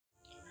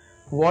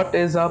What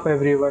is up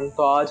everyone?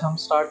 तो आज हम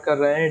स्टार्ट कर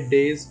रहे हैं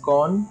डेज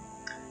गॉन।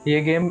 ये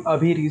गेम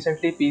अभी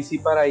रिसेंटली पीसी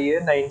पर आई है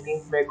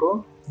 19 मई को।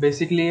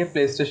 बेसिकली ये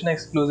प्लेस्टेशन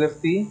एक्सक्लूसिव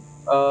थी,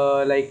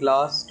 लाइक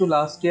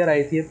लास्ट ईयर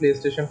आई थी ये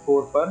प्लेस्टेशन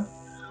 4 पर।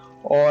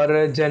 और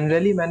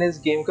जनरली मैंने इस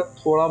गेम का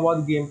थोड़ा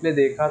बहुत गेम प्ले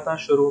देखा था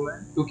शुरू में,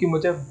 क्योंकि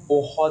मुझे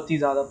बहुत ही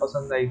ज़्यादा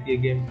पसंद आई थी ये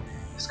गेम।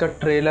 इसका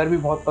ट्रेलर भी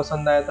बहुत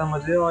पसंद आया था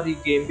मुझे और ये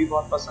गेम भी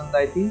बहुत पसंद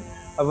आई थी।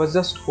 आई वॉज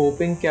जस्ट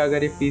होपिंग कि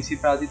अगर ये पीसी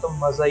पे आती तो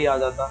मज़ा ही आ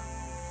जाता।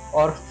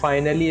 और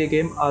फाइनली ये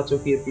गेम आ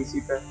चुकी है पीसी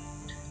पे,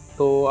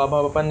 तो अब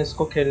अपन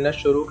इसको खेलना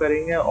शुरू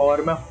करेंगे।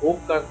 और मैं होप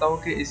करता हूँ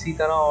कि इसी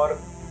तरह, और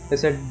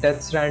जैसे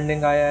डेथ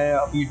स्ट्रैंडिंग आया है,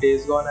 अभी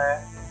डेज गॉन आया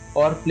है,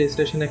 और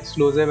प्लेस्टेशन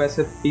एक्सक्लूसिव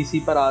ऐसे पीसी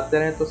पर आते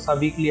रहे तो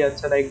सभी के लिए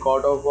अच्छा, लाइक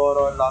गॉड ऑफ वॉर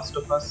और लास्ट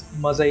ऑफ अस,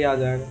 मज़ा ही आ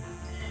जाएगा।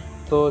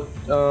 तो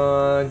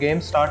गेम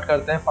स्टार्ट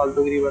करते हैं,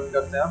 फालतूगिरी बंद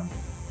करते हैं हम।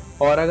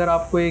 और अगर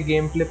आपको ये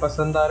गेम प्ले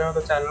पसंद आ रहे हो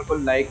तो चैनल को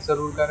लाइक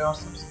ज़रूर करें और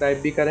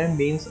सब्सक्राइब भी करें,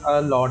 मीन्स अ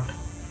लॉट।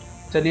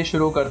 चलिए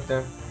शुरू करते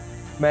हैं।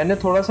 मैंने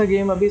थोड़ा सा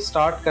गेम अभी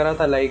स्टार्ट करा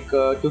था, लाइक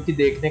क्योंकि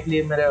देखने के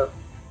लिए मेरे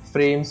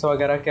फ्रेम्स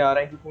वगैरह क्या आ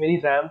रहे हैं, क्योंकि मेरी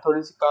रैम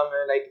थोड़ी सी कम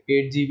है, लाइक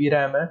 8 GB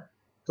रैम है।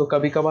 तो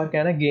कभी कभार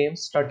क्या है ना, गेम्स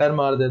स्टटर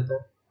मार देते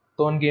हैं,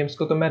 तो उन गेम्स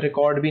को तो मैं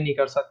रिकॉर्ड भी नहीं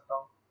कर सकता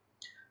हूँ।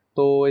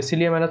 तो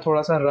इसीलिए मैंने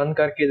थोड़ा सा रन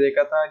करके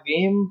देखा था।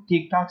 गेम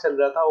ठीक ठाक चल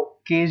रहा था,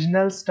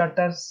 ओकेजनल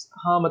स्टटर्स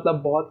हाँ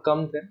मतलब बहुत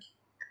कम थे,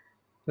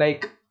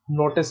 लाइक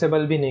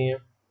नोटिसेबल भी नहीं है।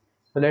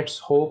 लेट्स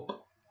होप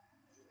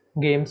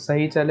गेम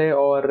सही चले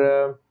और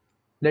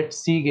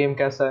लेट्स सी गेम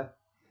कैसा है।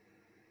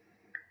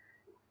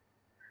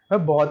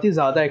 मैं बहुत ही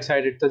ज़्यादा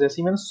एक्साइटेड था जैसे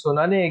ही मैंने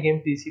सुना नहीं ये गेम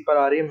पीसी पर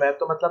आ रही है, मैं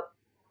तो मतलब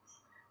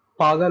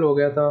पागल हो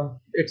गया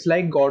था। It's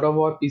like God of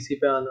war PC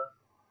पे आना,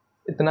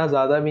 इतना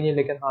ज़्यादा भी नहीं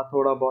लेकिन हाँ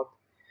थोड़ा बहुत।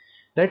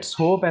 लेट्स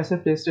होप ऐसे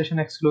प्लेस्टेशन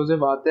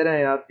एक्सक्लूसिव आते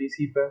रहे यार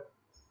पीसी पे,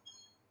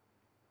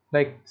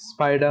 लाइक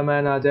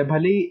स्पाइडरमैन आ जाए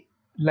भले ही,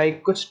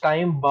 लाइक कुछ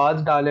टाइम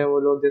बाद डाले वो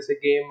लोग, जैसे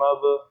गेम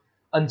अब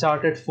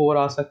अनचार्टेड 4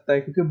 आ सकता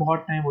है, क्योंकि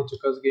बहुत टाइम हो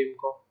चुका है उस गेम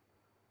को।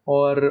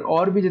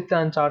 और भी जितने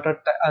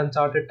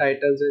अनचार्टेड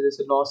टाइटल्स हैं,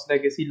 जैसे लॉस्ट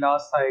लेगेसी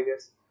लास्ट था आई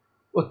गेस,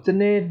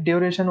 उतने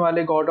ड्यूरेशन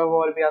वाले गॉड ऑफ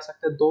वॉर भी आ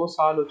सकते हैं। 2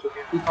 साल हो चुके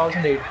हैं,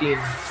 2018,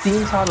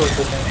 3 साल हो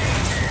चुके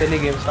हैं। चलिए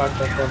गेम स्टार्ट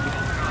करते हैं अभी।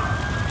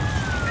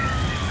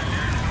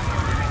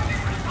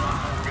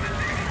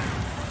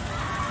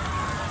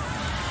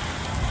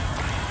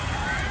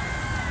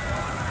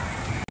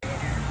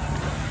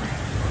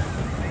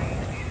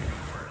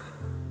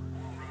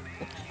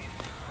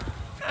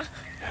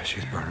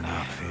 She's burning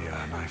up. The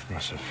knife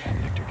must have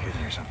nicked her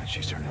kidney or something.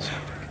 She's turning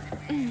septic.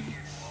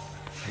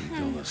 How you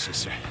doing, little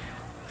sister?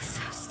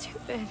 So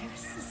stupid. It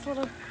was this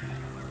little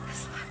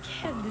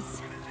kid. This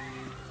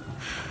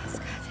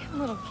goddamn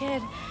little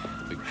kid.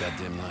 Big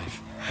goddamn knife.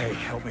 Hey,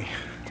 help me.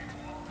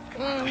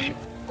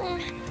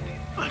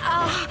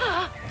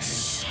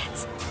 Shit.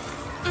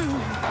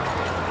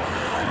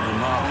 Your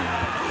mom.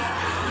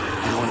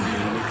 You want me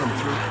to come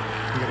through?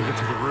 We gotta get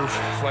to the roof.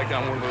 Flag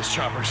down one of those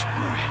choppers.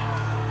 All right.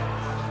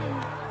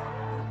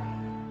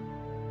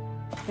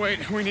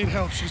 Wait, we need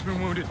help. She's been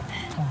wounded.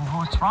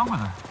 What's wrong with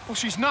her? Well,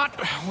 she's not.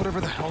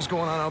 Whatever the hell's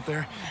going on out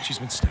there, she's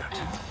been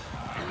stabbed.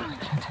 I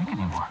can't take it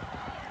anymore.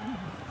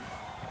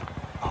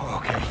 Oh,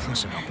 okay.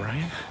 Listen,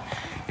 O'Brien.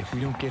 If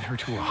we don't get her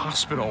to a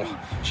hospital,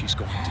 she's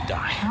going to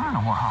die. There are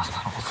no more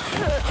hospitals.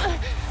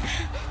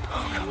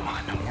 Oh, come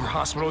on. No more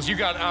hospitals. You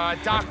got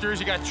doctors,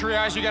 you got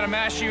triage, you got a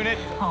MASH unit.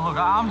 Oh, look,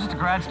 I'm just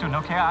a grad student,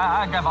 okay?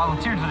 I got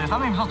volunteered for this.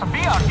 I'm not even supposed to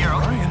be out here,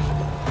 okay? O'Brien.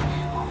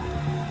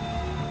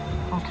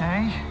 Okay.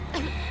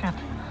 Shit.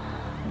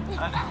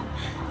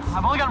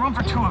 I've only got room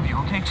for 2 of you,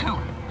 okay? 2.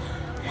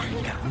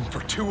 You got room for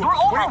 2 of You're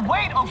us.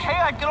 overweight, okay?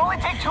 I can only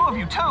take 2 of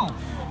you, 2.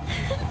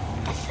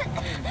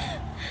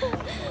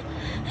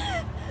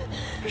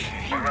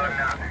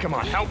 Come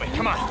on, help me.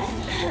 Come on. All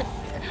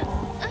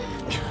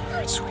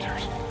right,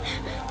 sweetheart.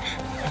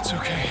 That's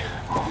okay.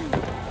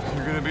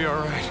 You're gonna be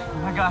all right.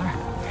 I got her.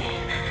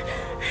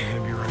 I'm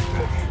gonna be right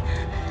back.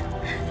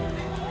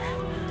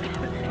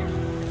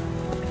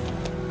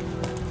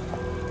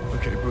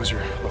 Okay,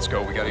 Boozer, let's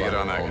go. We gotta get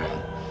on that Hold guy.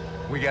 on.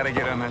 We gotta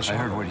get on that I ship.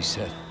 heard what he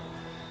said.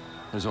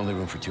 There's only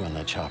room for 2 on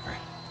that chopper.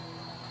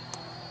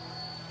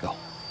 Go.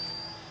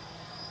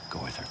 Go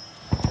with her.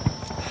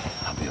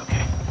 I'll be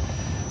okay.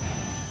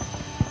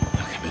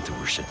 Look, I've been through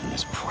worse shit than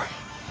this before.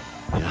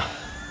 You know?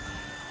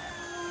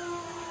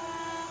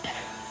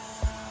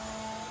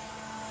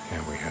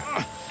 Yeah, we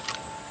have.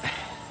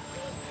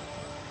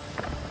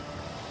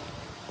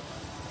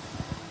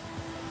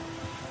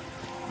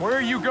 Where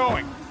are you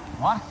going?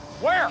 What?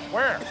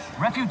 Where?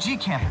 Refugee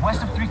camp,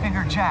 west of Three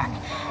Finger Jack.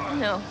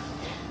 No.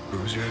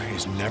 Boozer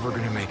is never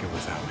gonna make it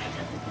without me.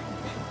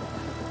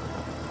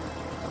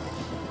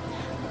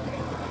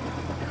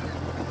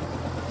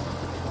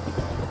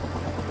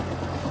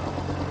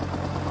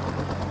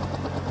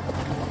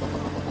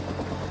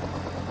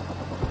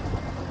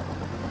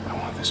 I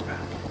want this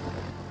back.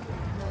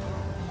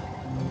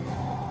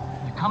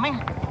 You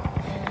coming?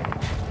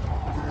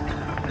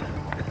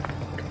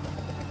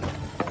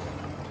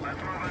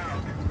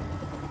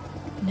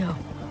 No.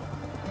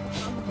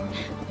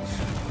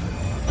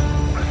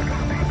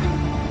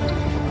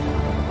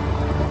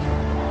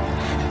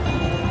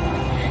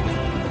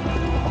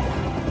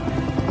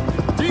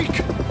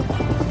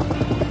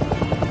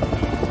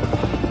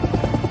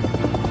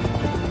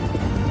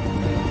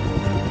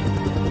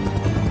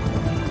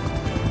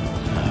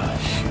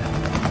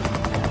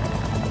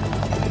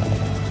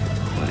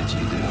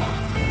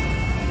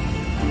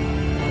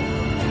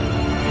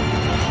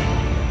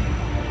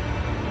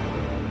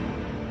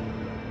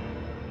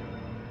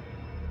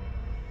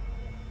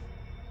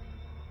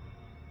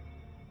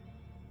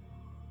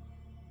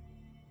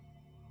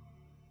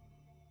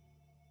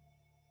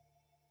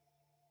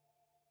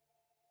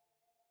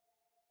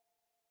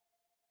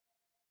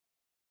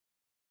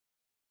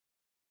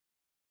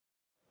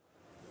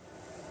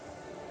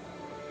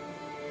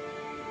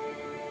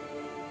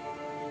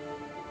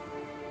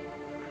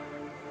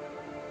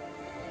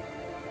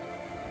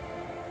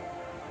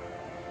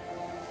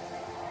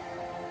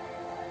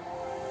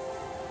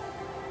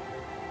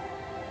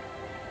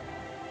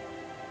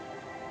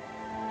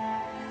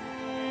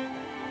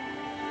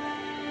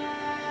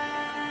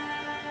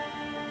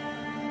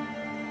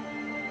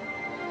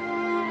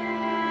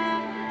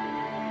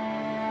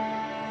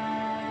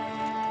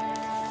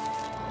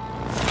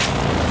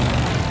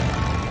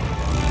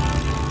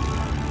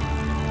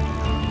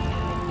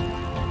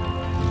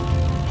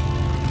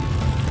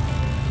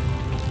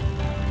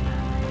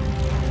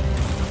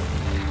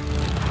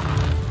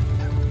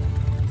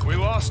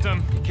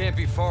 can't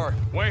be far.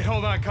 Wait,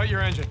 hold on. Cut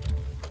your engine.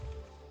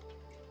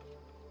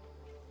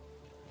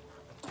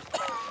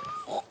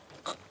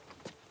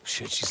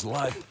 Shit, she's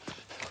alive.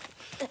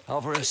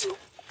 Alvarez.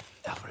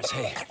 Alvarez,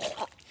 hey.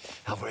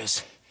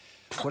 Alvarez.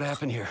 What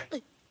happened here?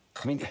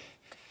 I mean,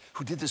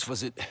 who did this?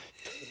 Was it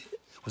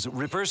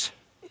Rippers?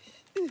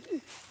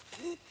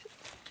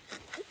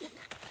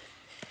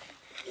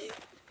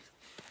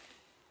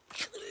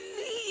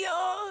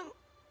 Leon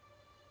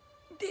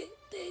did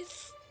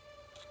this.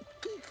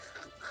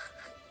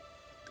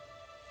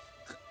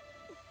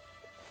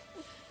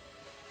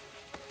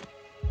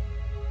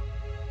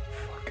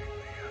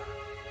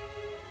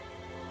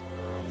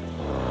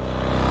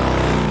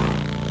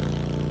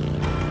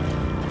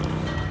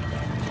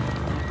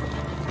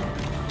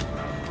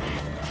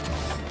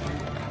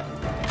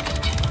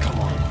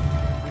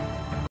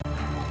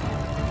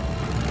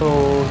 तो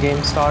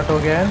game start हो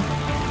गया है।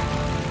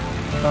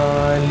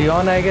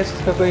 Leone I guess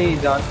इसका कोई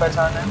जान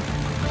पहचान है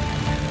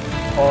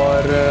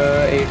और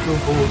A2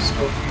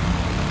 बूस्ट।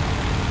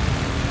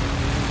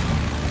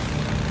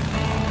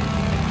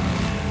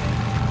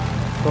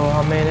 तो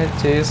हमें इन्हें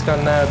चेस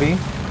करना है अभी।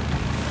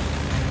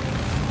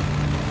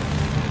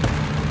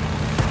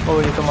 ओ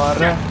ये तो मार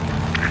रहा है।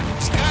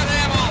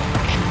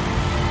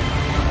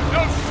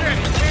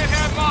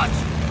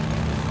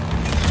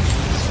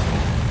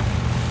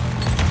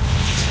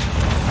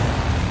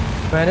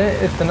 मैंने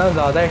इतना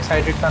ज़्यादा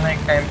एक्साइटेड था ना एक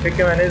टाइम पे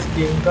कि मैंने इस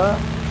गेम का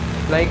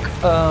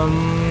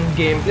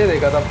गेम प्ले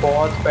देखा था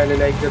बहुत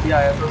पहले, जब भी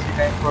आया था उसी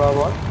टाइम थोड़ा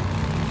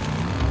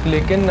बहुत।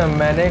 लेकिन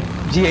मैंने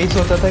यही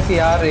सोचा था कि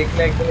यार एक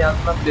ना एक दिन या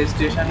तो मैं प्ले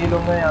स्टेशन ही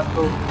लूँगा या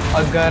तो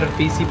अगर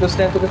पीसी पे उस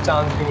टाइम तो कोई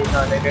चांस भी नहीं था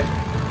आने के।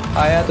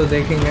 आया तो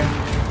देखेंगे,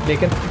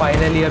 लेकिन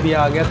फाइनली अभी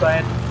आ गया। तो I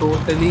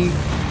totally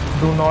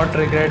do not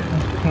regret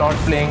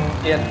not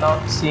playing या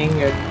not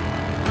seeing it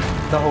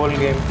the whole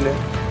game play.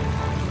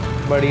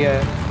 बढ़िया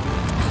है।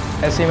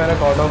 ऐसे ही मैंने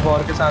गॉड ऑफ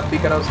वॉर के साथ भी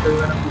करा, उसका भी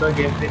मैंने पूरा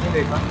गेम प्ले नहीं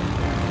देखा,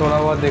 थोड़ा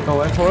बहुत देखा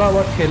हुआ है, थोड़ा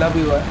बहुत खेला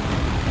भी हुआ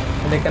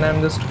है। लेकिन आई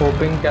एम जस्ट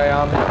होपिंग क्या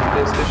यहाँ में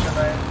प्ले स्टेशन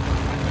आए।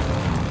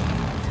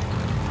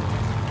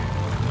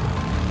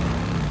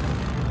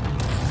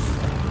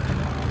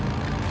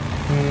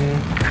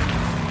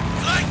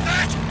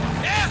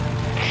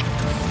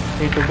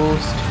 Need to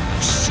boost.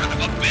 Son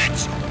of a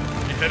bitch!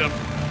 You hit him.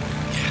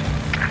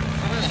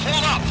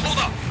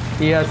 Hold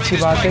up! ये अच्छी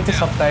बात है कि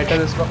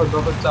सबटाइटल इसमें खुद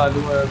ब खुद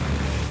चालू है।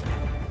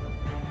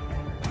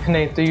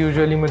 नहीं तो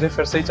यूजुअली मुझे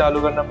फिर से ही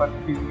चालू करना पड़ता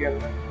है गेम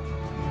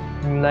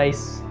में।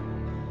 Nice.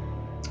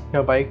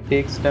 Your bike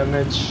takes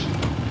damage.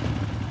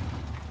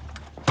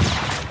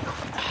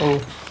 Oh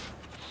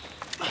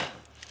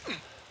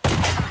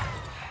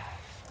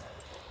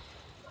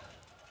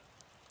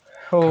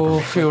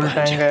oh fuel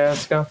tank है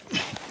इसका।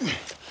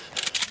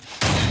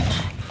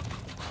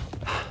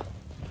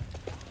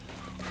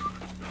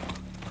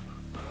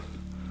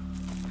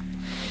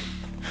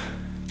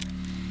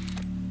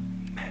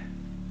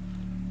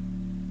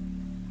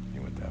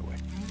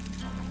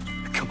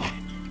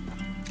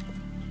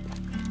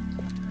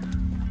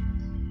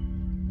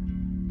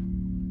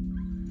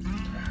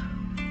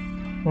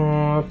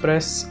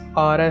 Press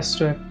RS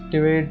to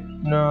activate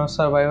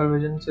survival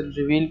vision to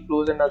reveal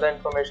clues and other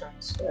information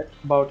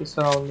about his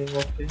surrounding.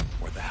 Okay.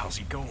 Where the hell's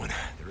he going?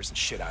 There isn't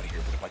shit out of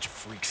here but a bunch of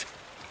freaks.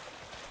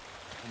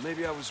 Well,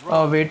 maybe I was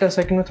wrong. Wait a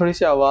second में थोड़ी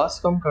सी आवाज़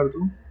कम कर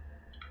दूँ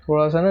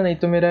थोड़ा सा ना, नहीं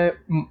तो मेरे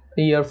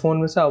ईयरफोन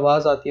में से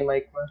आवाज़ आती है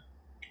माइक में।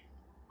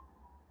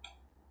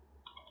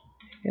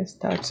 Yes,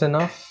 that's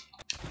enough.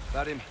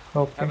 About him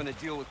Okay. having a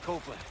deal with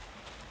Copeland.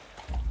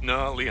 No,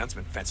 Leon's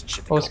been fencing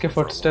shit. और उसके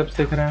footsteps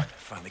दिख रहे हैं।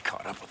 Finally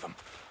caught up with him.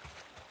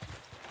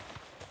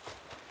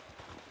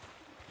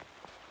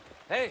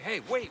 Hey,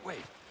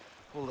 wait.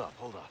 Hold up.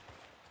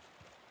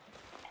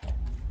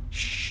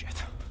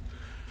 Shit.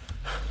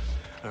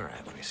 All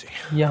right, let me see.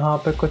 यहाँ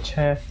पे कुछ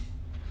है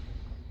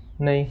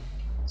नहीं,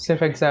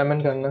 सिर्फ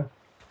एग्जामिन करना।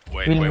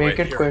 We'll make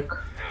it here. quick.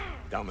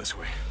 Down this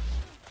way.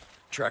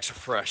 Tracks are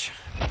fresh.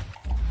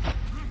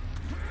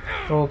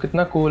 ओह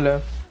कितना कूल है।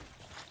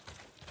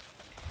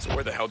 So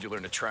where the hell did you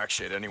learn to track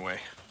shit anyway?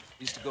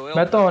 Used to go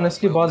मैं तो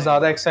ऑनेस्टली बहुत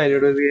ज़्यादा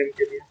एक्साइटेड हूँ इस गेम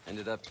के लिए।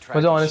 ended up मुझे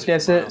tracking ऑनेस्टली shit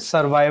ऐसे for miles.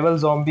 Survival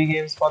zombie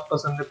games बहुत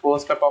पसंद है,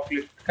 पोस्ट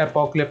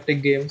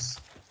एपोकलिप्टिक गेम्स।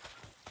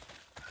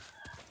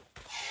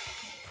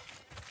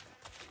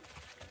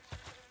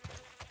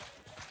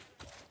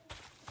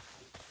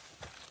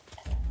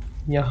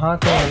 यहाँ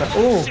क्या है ना?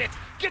 ओह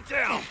Get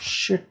down!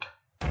 शिट,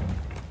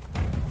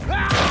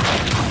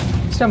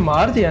 इसने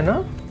मार दिया ना?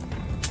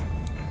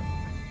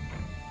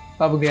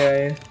 अब गया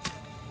है।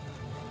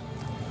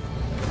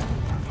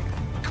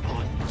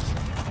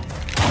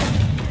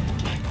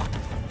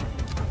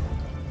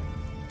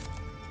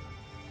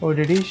 Oh,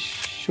 did he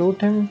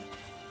shoot him?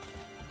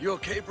 You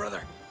okay, brother?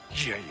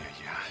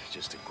 Yeah.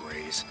 Just a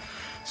graze.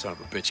 Son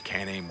of a bitch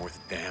can't aim worth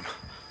a damn.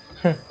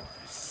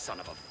 Son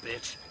of a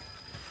bitch.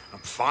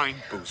 I'm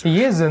fine, boozer.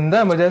 ये जिंदा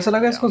है, मुझे ऐसा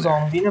लगा इसको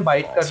ज़ॉम्बी ने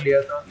बाइट कर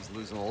लिया था। He's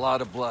losing a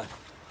lot of blood.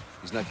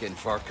 He's not getting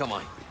far. Come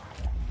on.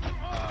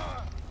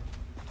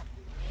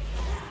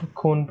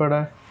 खून पड़ा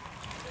है।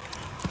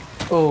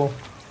 ओह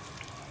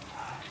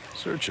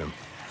Search him.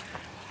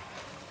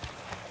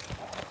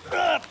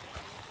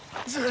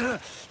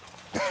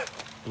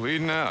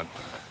 Bleeding out.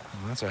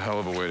 Well, that's a hell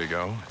of a way to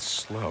go. It's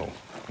slow.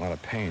 A lot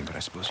of pain, but I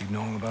suppose you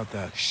know about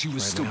that. She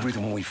was still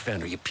breathing when we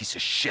found her, you piece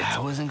of shit. I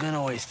wasn't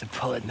gonna waste a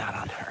bullet not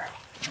on her.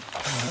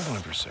 Hold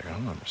on for a second.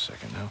 Hold on for a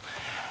second now.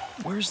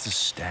 Where's the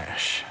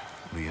stash,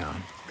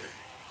 Leon?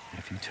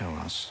 If you tell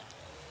us,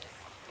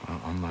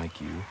 well,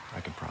 unlike you,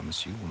 I can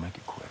promise you we'll make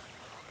it quick.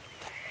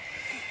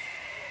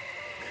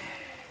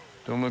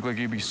 Don't look like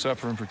you'd be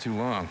suffering for too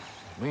long.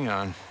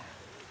 Leon,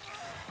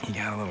 you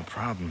got a little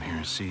problem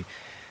here. See,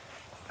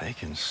 they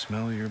can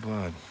smell your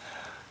blood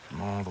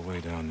from all the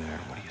way down there.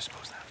 What do you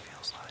suppose that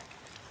feels like?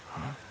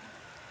 Huh?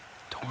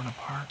 Torn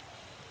apart?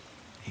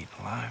 Eaten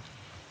alive?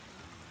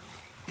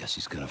 Guess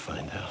he's gonna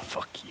find out.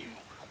 Fuck you.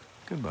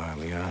 Goodbye,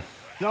 Leon.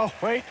 No,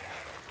 wait.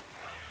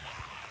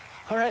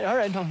 All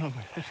right, no.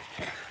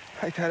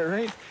 I got it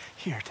right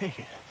here, take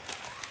it.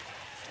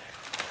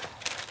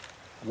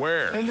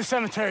 Where? In the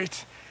cemetery.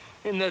 It's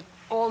in the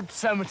old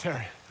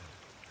cemetery.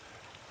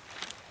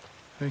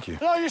 Thank you.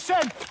 No, you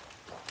said.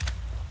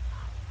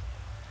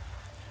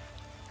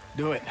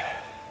 Do it.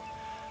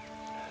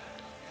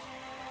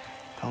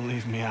 Don't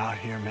leave me out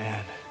here,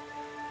 man.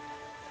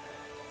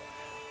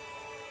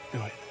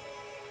 Do it.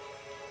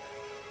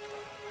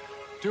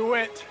 Do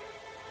it.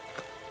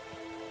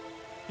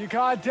 You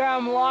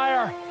goddamn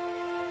liar.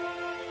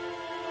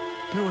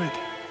 Do it.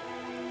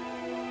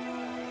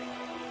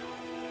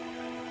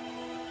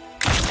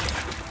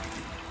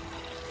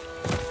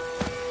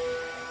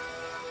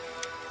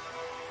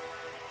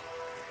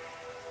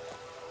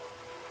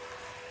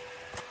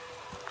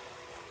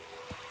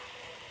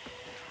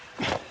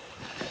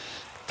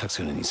 Tuck's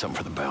gonna need something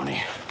for the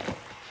bounty.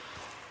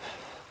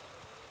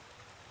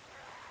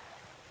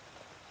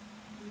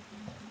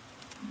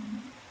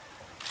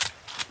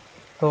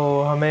 तो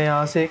हमें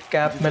यहाँ से एक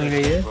cap मिल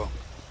गई है।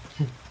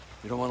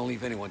 You don't want to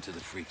leave anyone to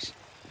the freaks.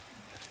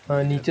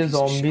 नीचे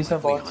zombies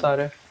हैं बहुत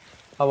सारे,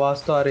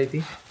 आवाज़ तो आ रही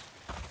थी।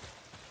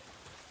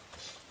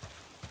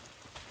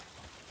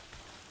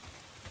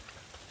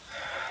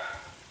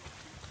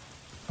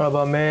 अब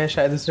हमें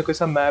शायद इसने कोई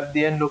सा मैप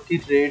दिया इन लोग की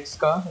रेड्स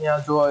का, या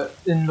जो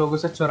इन लोगों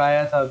से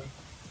चुराया था अभी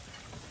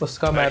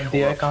उसका मैप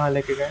दिया है, कहाँ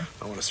लेके गए।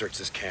 I want to search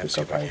this camp,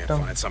 see if I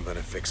can't find something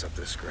to fix up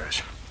this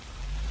crash.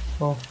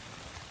 ओह,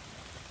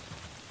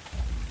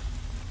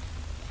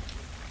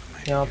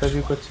 यहाँ पे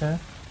भी कुछ है।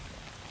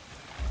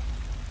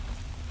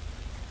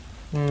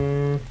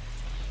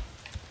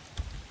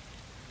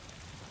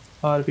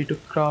 RB to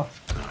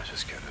craft, I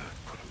just gotta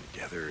put them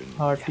together and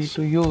RT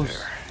to use.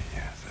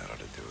 yeah, that ought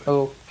to do it.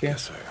 Okay,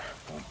 Guess I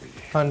won't be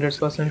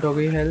 100% हो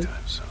गई health.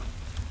 time soon.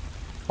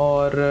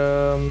 और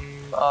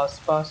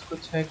आसपास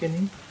कुछ है कि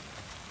नहीं?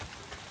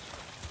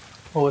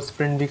 वो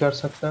स्प्रिंट भी कर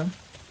सकता है।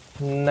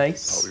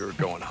 Nice. Oh, we were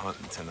going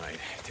hunting tonight.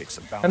 Take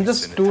some bounties. I'm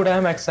just too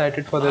damn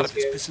excited for this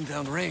game. It's pissing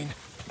down rain.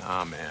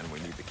 Nah, man, we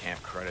need the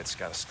camp credits.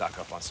 Gotta stock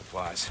up on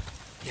supplies.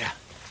 Yeah.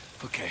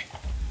 Okay.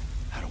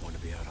 I don't want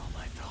to be out all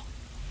night though.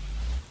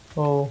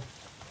 Oh.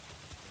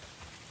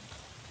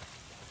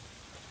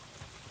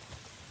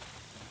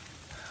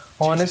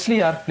 Honestly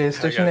यार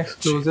PlayStation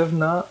exclusive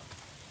ना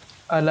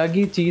अलग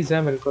ही चीज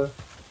है बिल्कुल।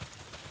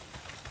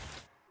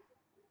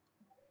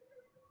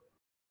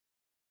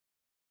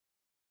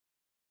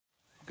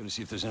 Gonna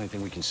see if there's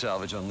anything we can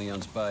salvage on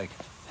Leon's bike.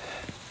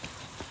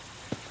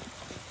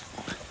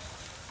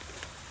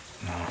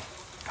 No.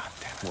 God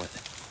damn it. What?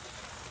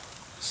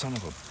 Son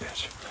of a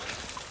bitch.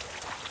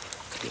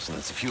 Guessing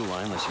that's the fuel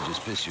line, unless you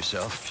just pissed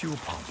yourself. Fuel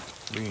pump.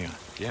 Leon.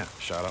 Yeah,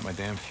 shot out my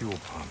damn fuel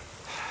pump.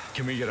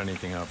 Can we get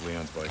anything off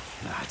Leon's bike?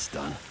 Nah, it's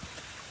done.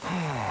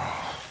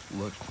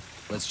 Look,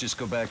 let's just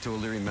go back to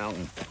O'Leary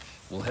Mountain.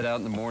 We'll head out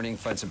in the morning,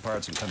 find some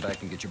parts, and come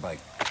back and get your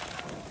bike.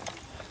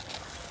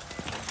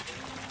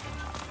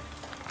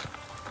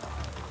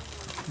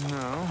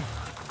 No.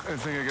 I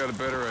think I got a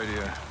better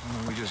idea. Why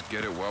don't we just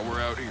get it while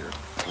we're out here?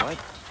 What?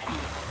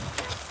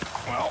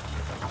 Well,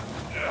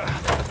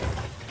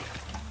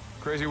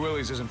 Crazy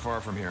Willie's isn't far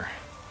from here.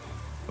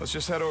 Let's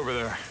just head over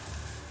there.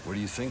 What are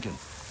you thinking?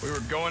 We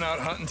were going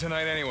out hunting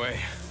tonight anyway.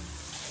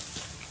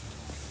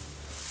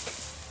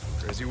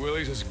 Crazy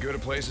Willie's is as good a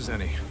place as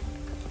any.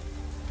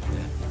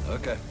 Yeah,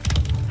 okay.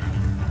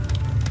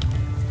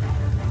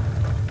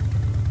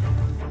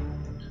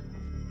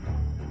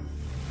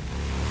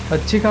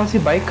 अच्छी खासी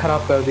bike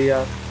खराब कर दी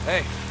यार।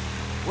 Hey,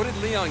 what did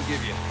Leon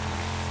give you?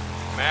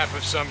 Map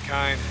of some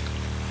kind.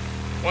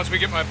 Once we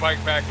get my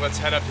bike back, let's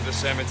head up to the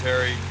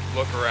cemetery,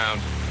 look around.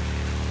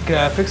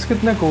 Graphics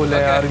कितने cool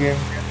है यार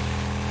game के।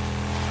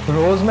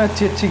 रोज मैं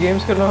अच्छी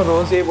गेम्स कर रहा हूँ,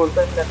 रोज ये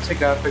बोलता है इतने अच्छे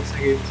ग्राफिक्स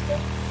हैं गेम्स में।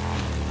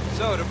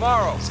 So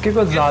tomorrow, इसके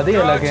कुछ ज़्यादा ही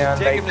अलग है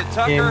यार, लाइक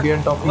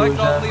एम्बिएंट ऑक्लूजन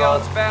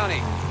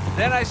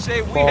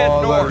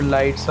और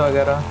लाइट्स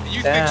वगैरह।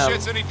 You think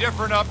shit's any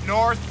different up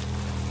north?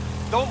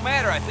 Don't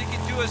matter. I think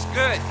it'd do us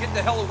good. Get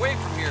the hell away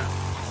from here.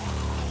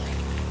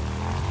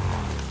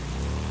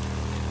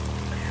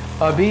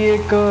 अभी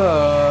एक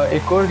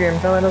और गेम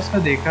था, मैंने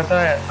उसमें देखा था,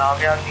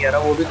 नाम याद नहीं आ रहा,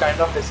 वो भी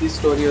काइंड ऑफ ऐसी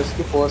स्टोरी है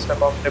उसकी,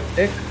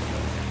 पोस्ट-अपोकालिप्टिक।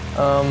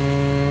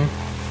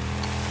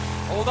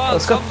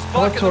 उसका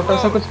बहुत छोटा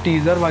सा कुछ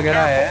टीजर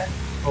वगैरह है।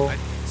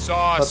 Saw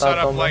a बताता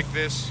setup हूँ मैं। like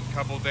this a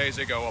couple days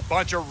ago. A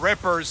bunch of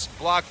rippers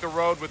blocked the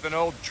road with an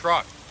old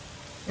truck.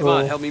 Come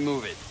on, help me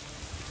move it.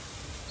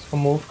 इसको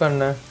move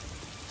करना है।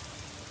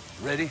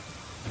 Ready?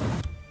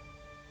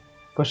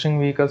 Pushing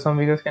vehicles. Some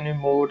vehicles can be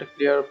moved to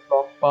clear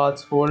block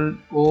paths. Hold.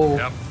 Oh.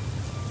 Yep.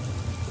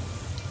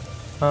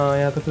 हाँ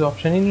यहाँ तो कुछ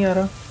option ही नहीं आ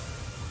रहा।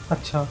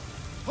 अच्छा।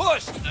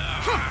 Push.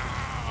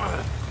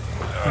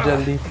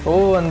 जल्दी।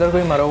 ओह अंदर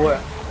कोई मरा हुआ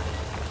है।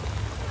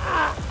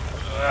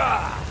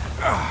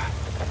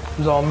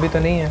 ज़ॉम्बी तो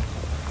नहीं है।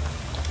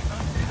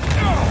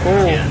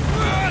 ओह।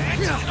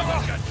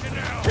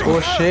 Oh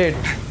shit.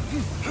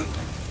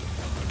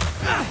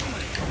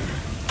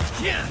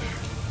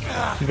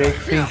 Break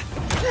free.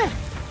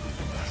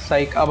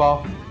 Psych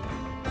above.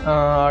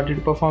 Ready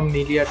to perform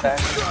melee attack.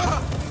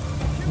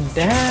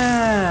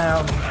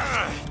 Damn.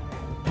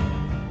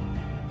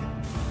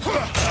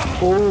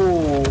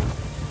 Oh.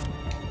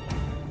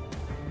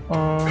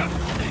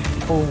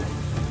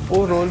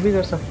 Oh role भी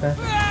कर सकते हैं।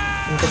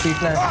 इनको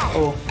पीटना है।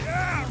 ओह।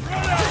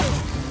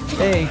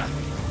 Hey.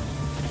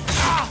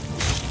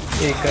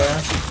 एक है।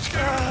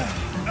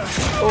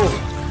 ओह।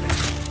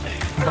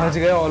 बच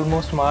गया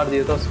ऑलमोस्ट मार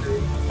दिया था उसको।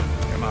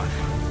 Come on.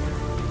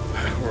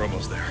 We're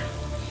almost there.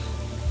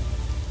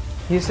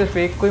 ये सिर्फ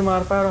एक को ही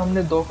मार पाया और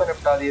हमने दो को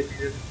निपटा दिए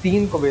थे।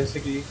 तीन को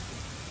बेसिकली।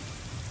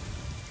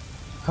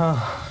 हाँ।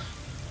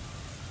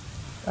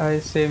 I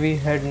say we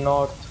head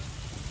north.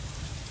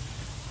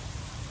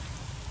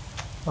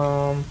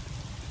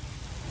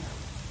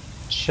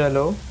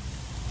 चलो।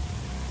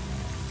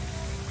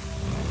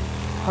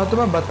 हाँ तो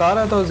मैं बता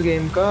रहा था उस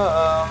गेम का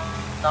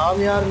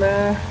नाम यार मैं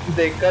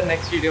देखकर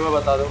नेक्स्ट वीडियो में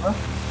बता दूंगा,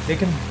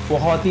 लेकिन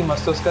बहुत ही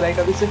मस्त। उसका लाइक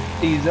अभी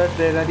सिर्फ टीजर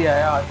ट्रेलर ही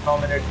आया 8-9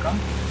 मिनट का।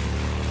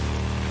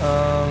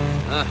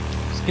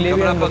 उसके लिए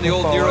भी Coming up on the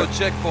old Nero forward.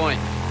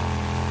 checkpoint.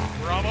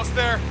 We're almost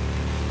there.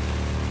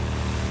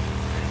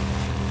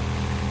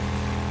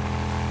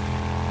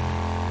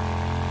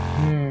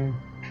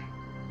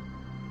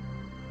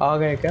 आ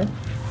गए क्या?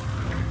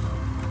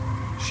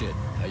 Shit,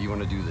 how you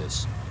want to do this?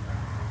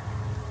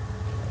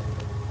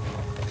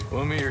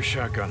 Loan me your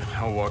shotgun.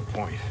 I'll walk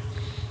point.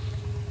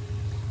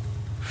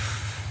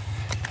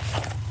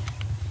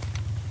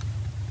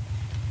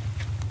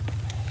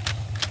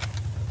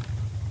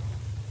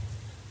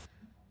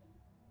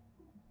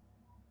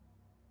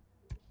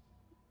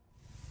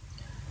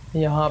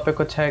 यहाँ पे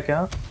कुछ है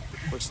क्या?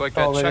 Looks like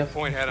that Oh, wait,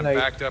 checkpoint had him like-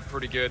 backed up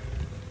pretty good.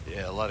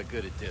 Yeah, a lot of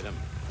good it did him.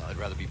 I'd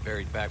rather be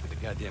buried back with the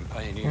goddamn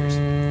pioneers.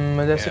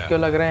 मुझे ऐसे Yeah. क्यों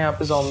लग रहा है यहाँ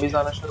पे zombies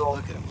आना शुरू हो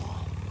Look at them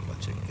all.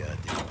 Bunch of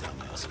goddamn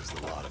dumbasses,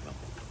 a lot of them.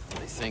 What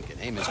are they thinking?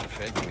 Hey, Mr.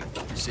 Fed,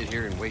 can we sit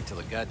here and wait till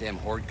the goddamn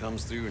horde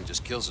comes through and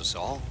just kills us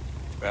all?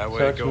 Bad way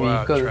to Search go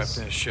out, vehicles. trapped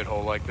in a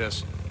shithole like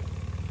this.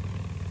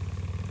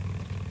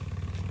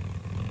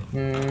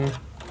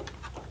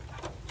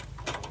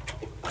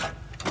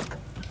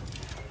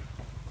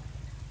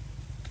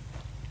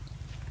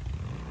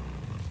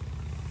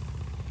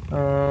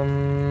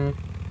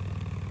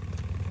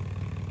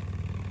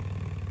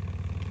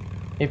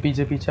 ये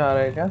पीछे पीछे आ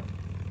रहा है क्या?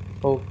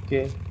 Okay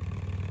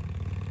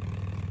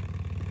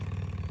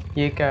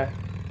ये क्या है?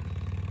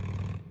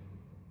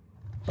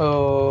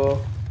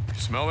 ओह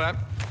Smell that?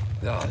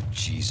 Oh,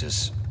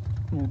 Jesus.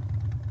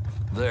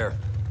 There.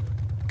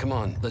 Come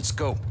on, let's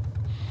go.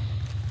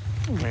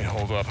 Wait,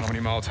 hold up. How many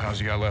Molotovs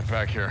you got left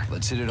back here?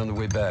 Let's hit it on the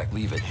way back.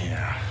 Leave it.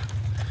 Yeah.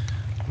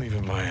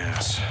 Leaving my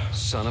ass.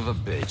 Son of a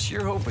bitch.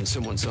 You're hoping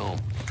someone's home.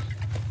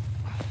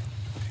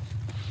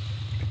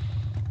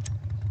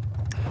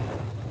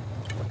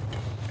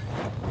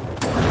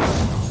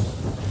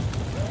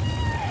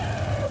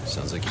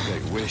 Sounds like you got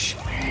your wish.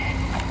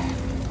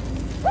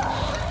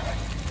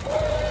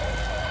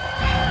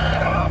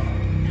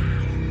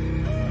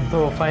 तो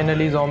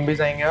finally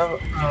zombies आएंगे अब।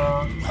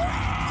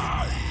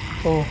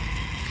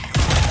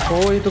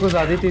 ओह ये तो कुछ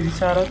ज़्यादा तेजी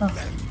से आ रहा था।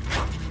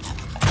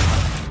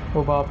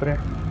 ओ बाप रे।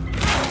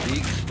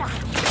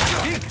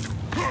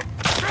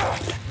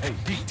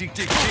 Deke? Hey,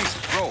 Deke.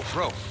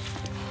 Bro.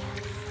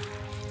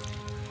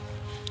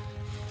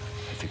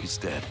 I think it's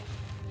dead.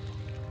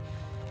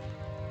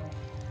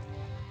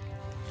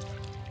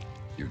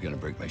 You're gonna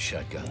break my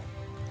shotgun.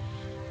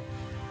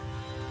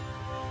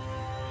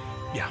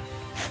 Yeah.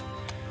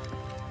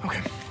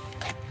 Okay.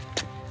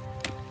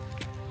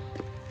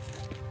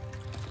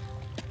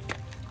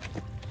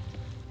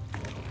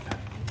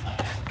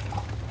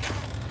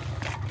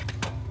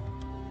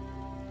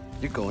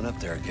 You're going up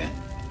there again.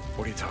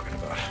 What are you talking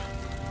about?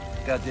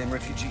 Goddamn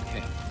refugee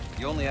camp.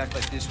 You only act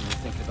like this when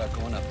you're thinking about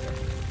going up there.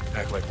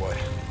 Act like what?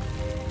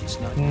 It's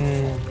not your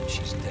fault that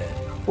she's dead.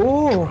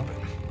 Oh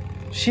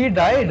she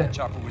died. That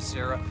chopper with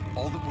Sarah,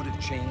 all that would have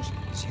changed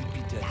is you'd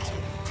be dead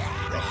too.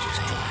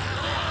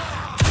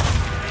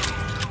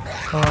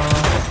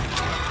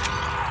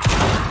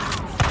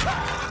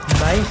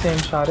 Nice aim,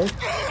 Sharik.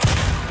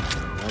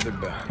 Another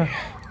back.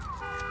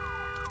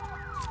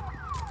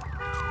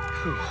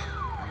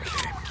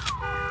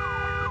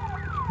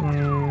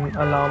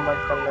 Alarm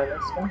बंद कर लेना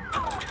इसका।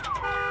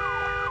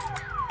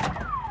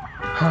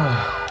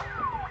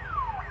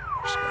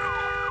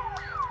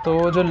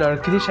 तो जो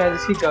लड़की थी शायद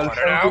इसकी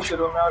गर्लफ्रेंड थी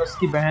शुरू में और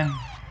उसकी बहन,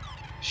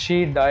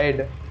 she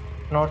died,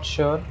 not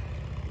sure,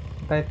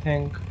 I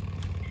think.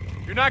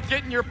 You're not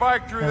getting your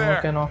bike through Ammo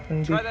there. can often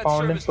be Try that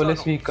found in service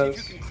police tunnel. See if vehicles.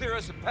 you can clear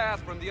us a path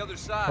from the other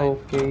side.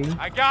 Okay.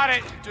 I got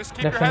it. Just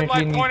keep your Definitely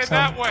headlight need pointed some.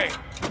 that way.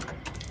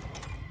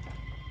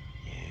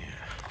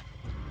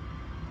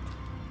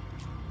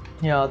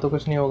 यहाँ तो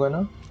कुछ नहीं होगा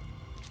ना?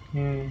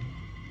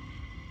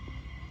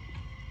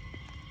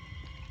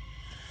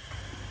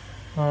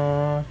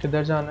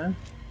 किधर जाना है?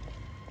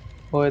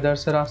 वो इधर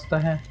से रास्ता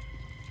है।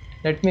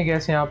 लेट मी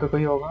गेस, यहाँ पे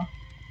कोई होगा।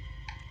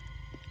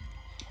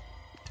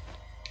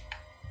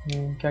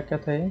 क्या क्या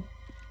था ये?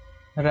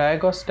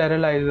 रैग और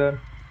स्टेरिलाइजर,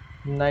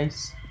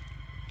 नाइस।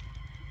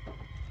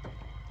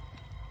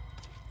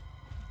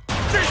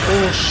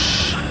 ओश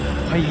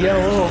भैया,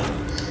 वो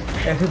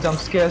ऐसे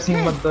जंप्स के ऐसे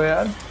ही मत दो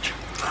यार,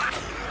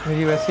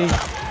 मेरी वैसे ही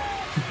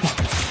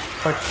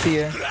फटती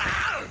है।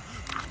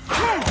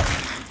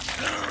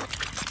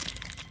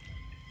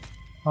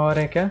 और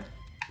है क्या?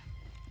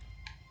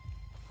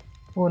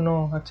 ओह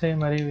नो, अच्छा ये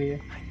मरी हुई है।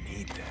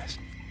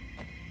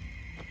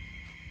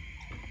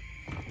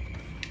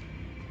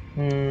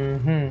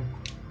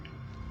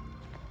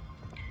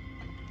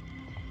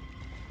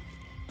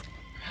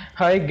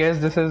 I guess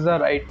this is the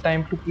right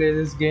time to play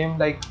this game.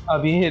 Like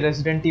अभी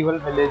Resident Evil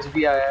Village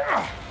भी आया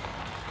है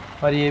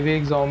और ये भी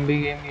एक zombie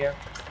game ही है।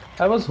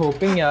 I was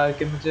hoping यार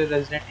कि मुझे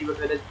Resident Evil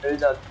Village मिल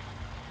जाती,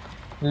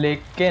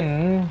 लेकिन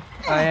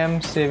I am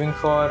saving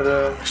for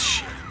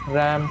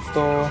RAM,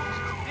 तो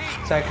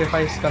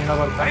sacrifice करना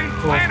पड़ता है।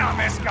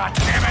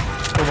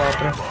 तो बाप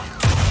रे,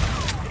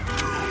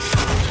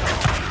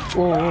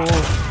 ओह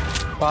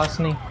पास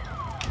नहीं,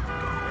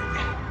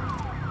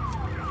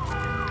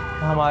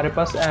 हमारे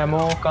पास एमो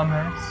कम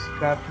है,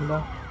 स्क्रैप मिला,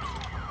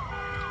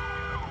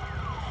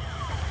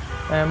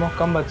 एमो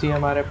कम बची है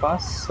हमारे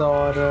पास।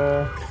 और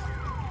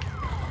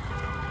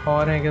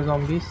हैं क्या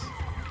ज़ॉम्बीज़?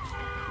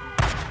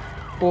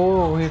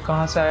 ओह ये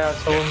कहाँ से आया?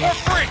 अच्छा वो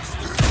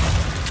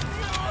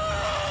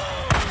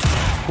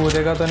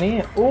कूदेगा तो नहीं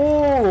है?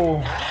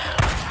 ओह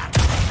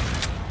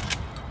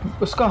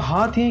उसका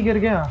हाथ ही गिर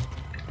गया,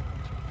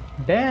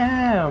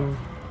 डैम।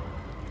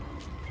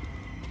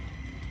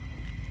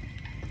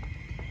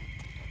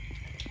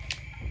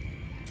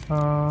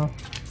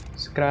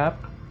 स्क्रैप,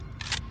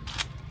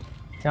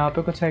 यहाँ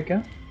पे कुछ है क्या?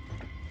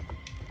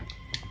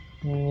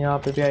 यहाँ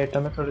पे भी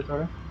आइटम है थोड़े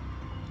थोड़े।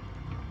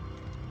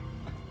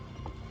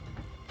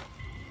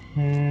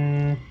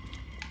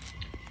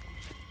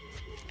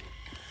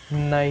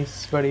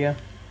 नाइस, बढ़िया।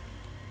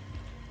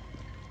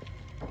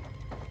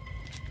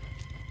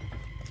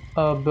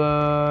 अब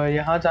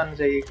यहाँ जाना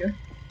चाहिए क्या?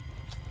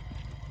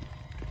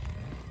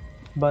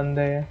 बंद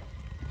है ये।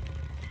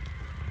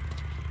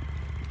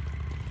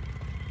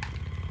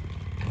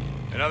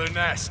 Another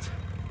nest.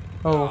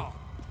 Oh.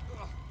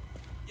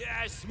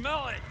 Yeah, I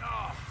smell it.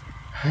 Oh.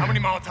 How many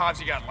Molotovs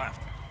you got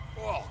left?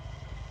 Whoa.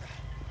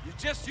 You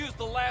just used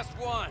the last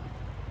one.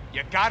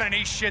 You got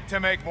any shit to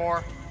make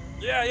more?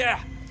 Yeah.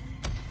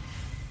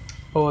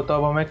 Oh, तो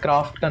अब हमें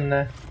क्राफ्ट करना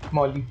है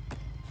Molly.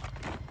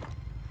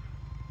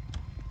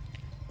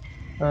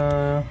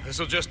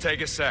 This'll just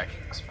take a sec.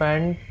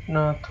 Expand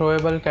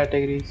throwable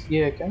categories,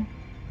 ये है क्या?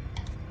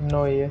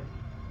 No, ये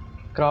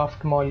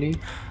craft Molly.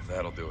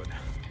 That'll do it.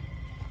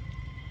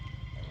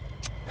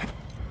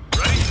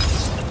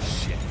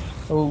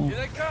 Oh Here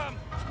they come.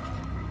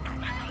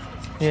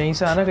 यहीं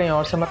से आना, कहीं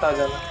और से मत आ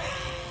जाना।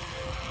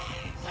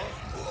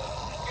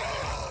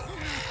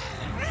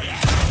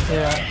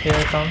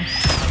 Here comes.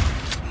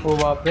 ओ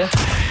बाप रे।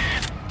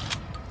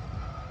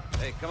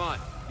 Hey, come on,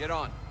 get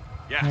on.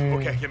 Yeah,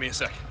 okay, give me a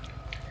sec.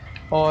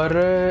 और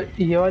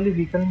ये वाली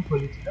व्हीकल नहीं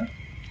खोली थी ना?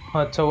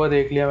 अच्छा वो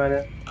देख लिया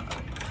मैंने।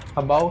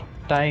 About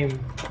time।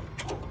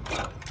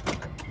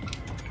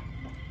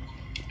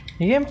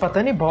 ये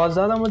पता नहीं बहुत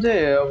ज़्यादा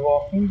मुझे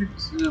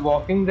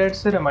वॉकिंग डेड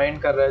से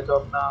रिमाइंड कर रहा है, जो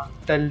अपना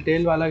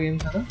टेलटेल वाला गेम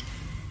था ना,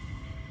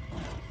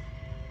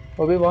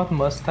 वो भी बहुत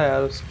मस्त था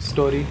यार उसकी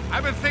story.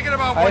 I've been thinking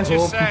about I what you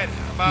hope said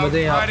about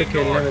मुझे यहाँ पे riding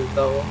खेलने north.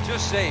 मिलता हो।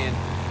 Just saying, you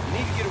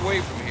need to get away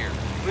from here.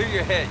 Clear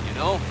your head, you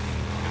know?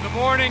 In the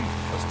morning,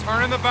 let's turn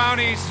in the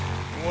bounties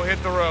and we'll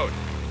hit the road.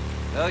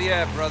 Hell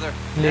yeah, brother. Now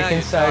लेकिन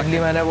you're sadly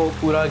talking. मैंने वो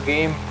पूरा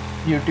game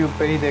YouTube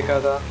पे ही देखा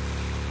था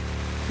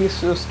कि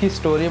उसकी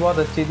story बहुत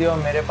अच्छी थी और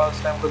मेरे पास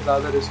उस टाइम कुछ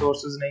ज़्यादा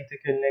रिसोर्सेज नहीं थे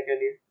खेलने के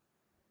लिए।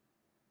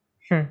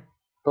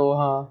 तो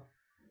हाँ,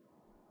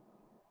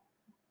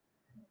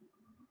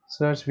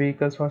 search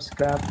vehicles for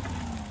scrap.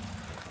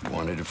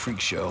 Wanted a freak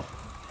show.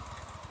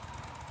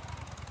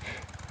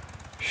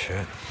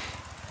 Shit.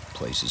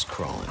 Place is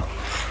crawling.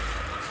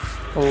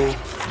 Oh.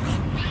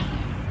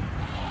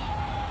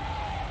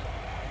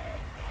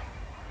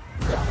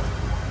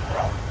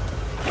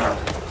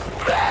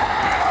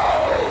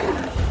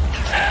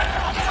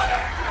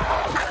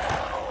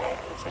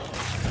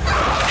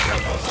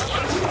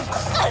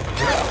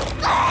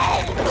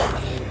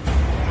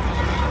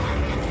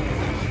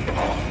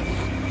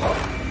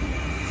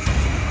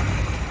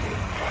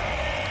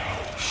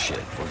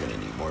 Shit, we're gonna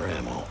need more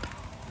ammo.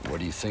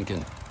 What are you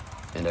thinking?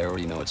 And I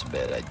already know it's a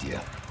bad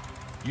idea.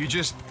 You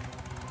just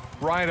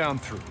ride on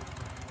through.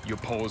 You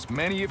pull as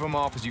many of them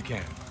off as you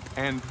can.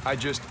 And I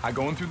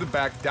go in through the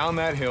back, down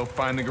that hill,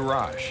 find the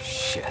garage.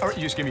 Shit. All right,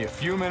 you just give me a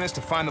few minutes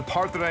to find the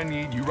part that I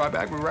need. You ride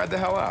back, we ride the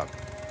hell out.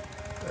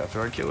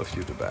 After I kill a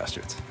few of the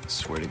bastards.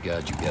 Swear to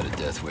God, you got a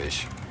death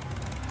wish.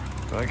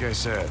 Like I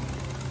said,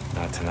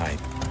 not tonight.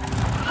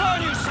 Come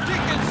on, you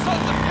stinking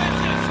sons of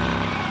bitches!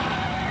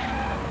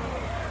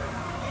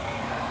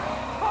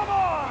 Come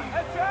on!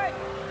 That's right!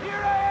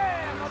 Here I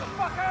am,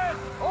 motherfuckers!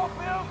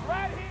 Oatmeal's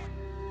right here!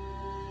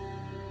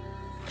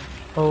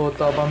 ओह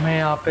तो अब हमें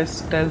यहाँ पे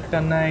stealth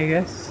करना है, I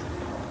guess.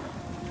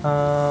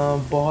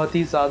 बहुत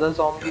ही ज़्यादा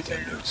zombies हैं।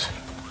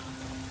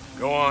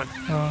 Go on.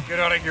 Get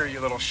out of here, you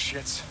little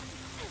shits.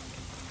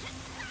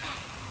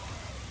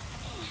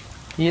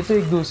 ये तो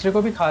एक दूसरे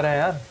को भी खा रहे हैं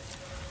यार।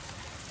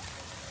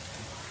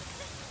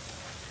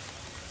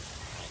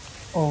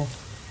 ओह,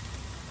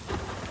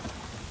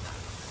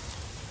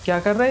 क्या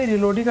कर रहा है?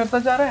 रिलोड ही करता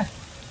जा रहा है।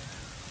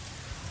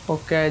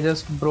 Okay, I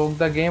just broke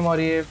the game और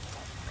ये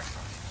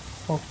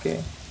okay.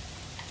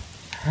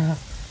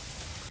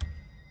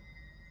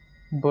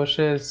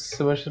 bushes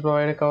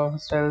provide a cover for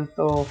stealth.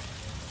 Oh,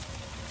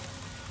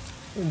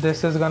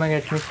 this is gonna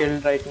get me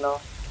killed right now.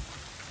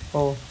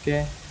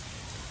 Okay.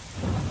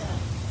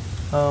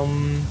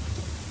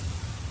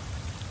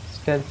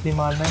 Stealthily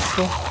मारना है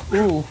इसको।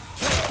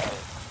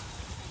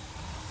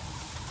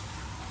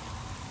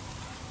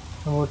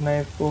 वो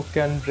नाइफ ओके,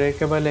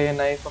 अनब्रेकेबल है ये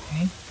नाइफ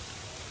अपनी।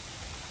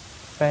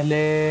 पहले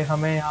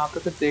हमें यहाँ पे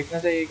कुछ देखना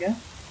चाहिए क्या?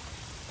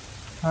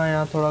 हाँ,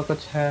 यहाँ थोड़ा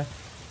कुछ है।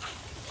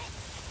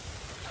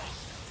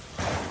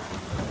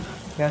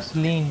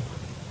 Gasoline,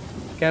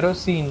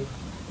 kerosene.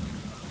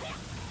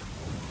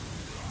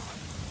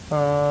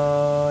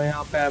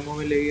 यहाँ पे एमो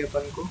मिलेगी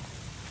अपन को।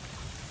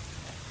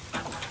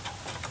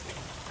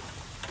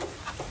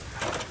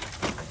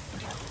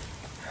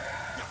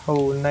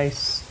 Oh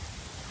nice.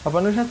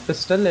 अपन को शायद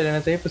पिस्टल ले लेना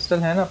चाहिए। पिस्टल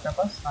है ना अपने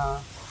पास?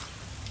 हाँ।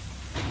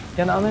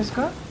 क्या नाम है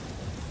इसका?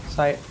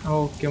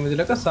 ओके, मुझे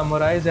लगा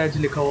समुराइज एज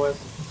लिखा हुआ है।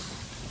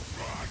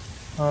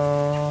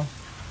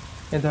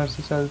 इधर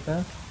से चलते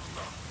हैं।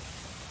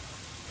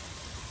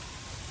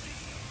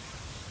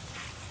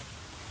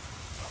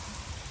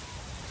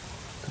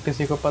 तो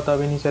किसी को पता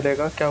भी नहीं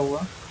चलेगा क्या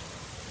हुआ।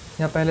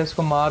 या पहले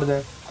इसको मार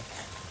दें।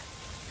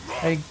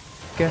 आई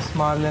गेस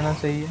मार लेना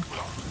चाहिए।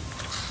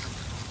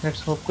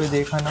 लेट्स होप कोई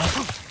देखा ना।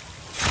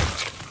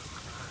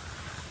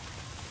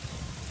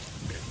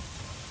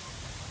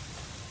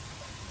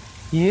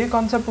 ये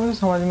कॉन्सेप्ट मुझे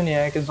समझ में नहीं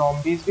आया कि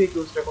ज़ॉम्बीज़ भी एक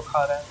दूसरे को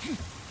खा रहे हैं।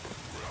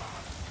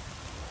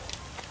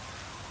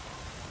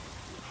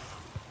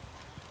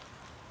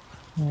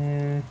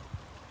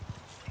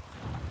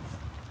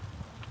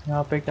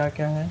 यहाँ पे क्या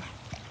क्या है?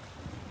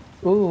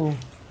 ओह,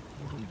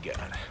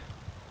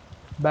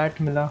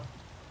 बैट मिला।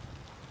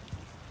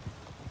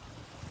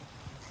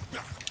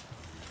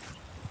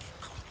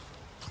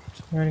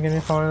 Can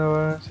you find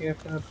the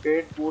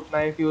upgrade? Boot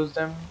knife, use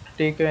them to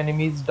take your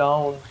enemies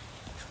down.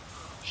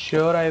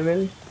 Sure, I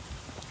will.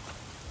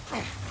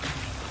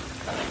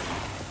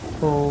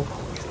 Oh,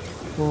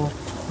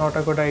 not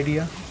a good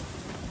idea.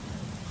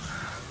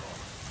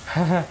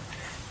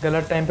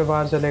 गलत टाइम पे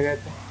बाहर चले गए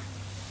थे।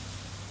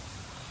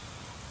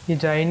 ये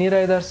जा ही नहीं रहा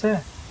इधर से।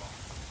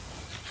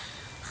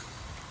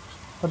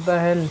 What the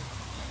hell?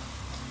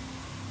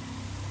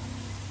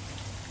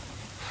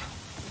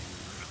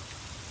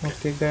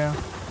 ओके, गया।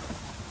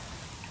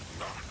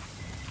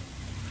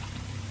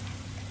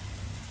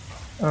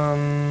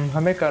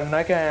 हमें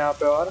करना क्या है यहाँ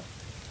पे? और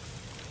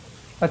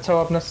अच्छा, वो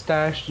अपना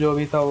स्टैश जो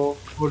भी था वो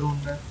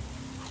ढूंढना है।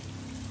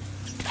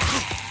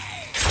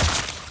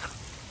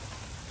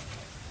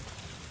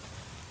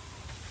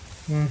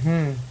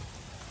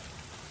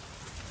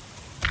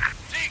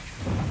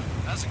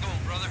 How's it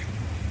going, brother?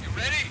 You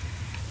ready?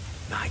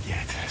 Not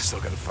yet.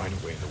 Still gotta find a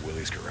way into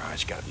Willie's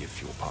garage. Gotta be a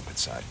fuel pump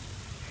inside.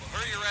 Well,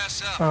 hurry your ass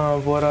up.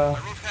 what I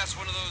rode past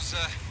one of those,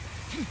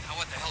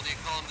 what the hell do you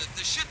call them?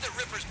 The shit that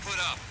Rippers put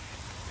up.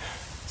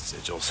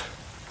 Sigils.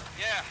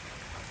 Yeah.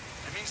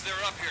 It means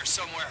they're up here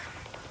somewhere.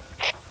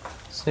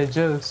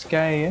 Sigils,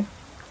 क्या है ये?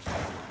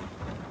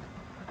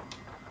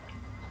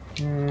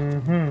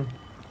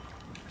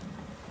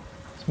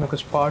 इसमें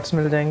कुछ parts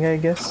मिल जाएंगे I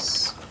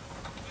guess.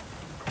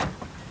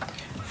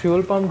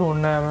 Fuel pump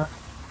ढूंढना है हमें।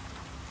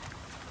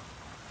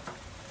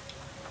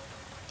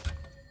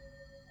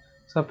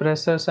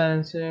 Suppressor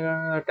sensing,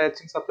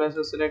 attaching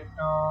suppressor select.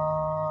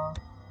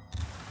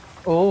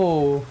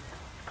 ओह,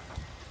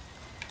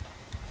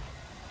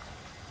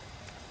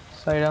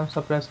 side arm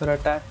suppressor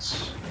attach.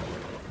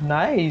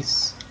 Nice.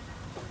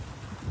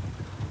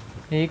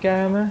 ये क्या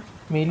है? हमें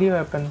mealy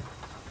weapon.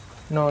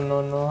 No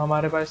no no,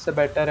 हमारे पास इससे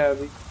बेटर है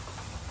अभी।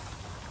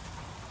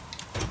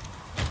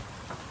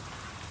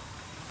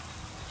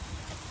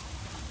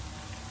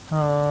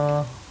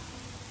 हाँ,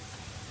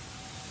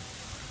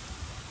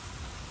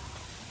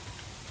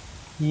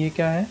 ये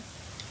क्या है?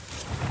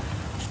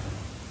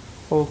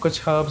 ओ,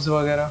 कुछ हर्ब्स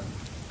वगैरह।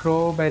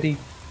 स्ट्रॉबेरी,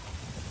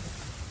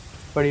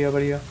 बढ़िया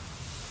बढ़िया।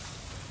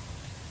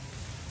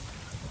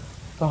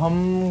 तो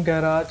हम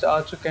गैराज आ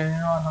चुके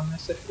हैं और हमें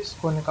सिर्फ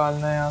इसको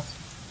निकालना है यहाँ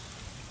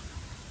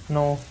से।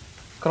 नो,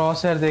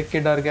 क्रॉस हेयर देख के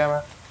डर गया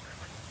मैं।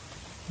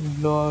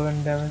 Blow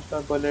and damage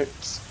bye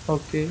bullets.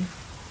 Okay,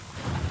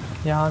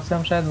 यहाँ से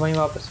हम शायद वहीं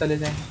वापस चले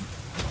जाएंगे।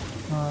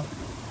 हाँ,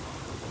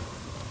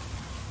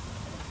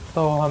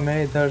 तो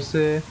हमें इधर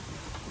से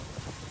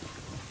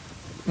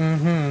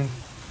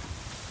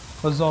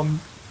उस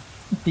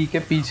ज़ॉम्बी के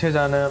पीछे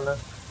जाना है हमें।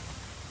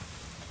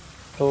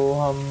 तो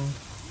हम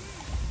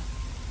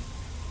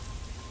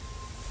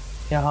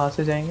यहाँ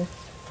से जाएंगे।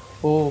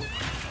 ओह,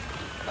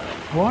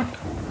 what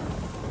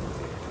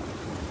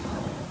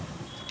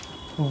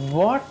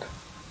what,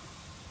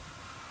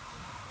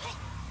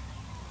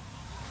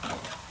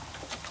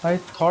 I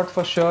thought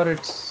for sure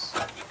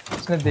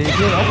इसने देख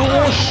लिया।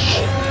 Oh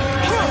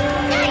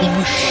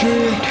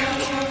shit,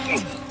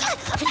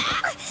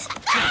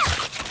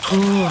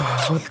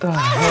 what the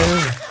hell,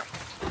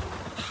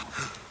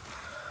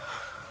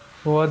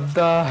 what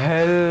the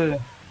hell,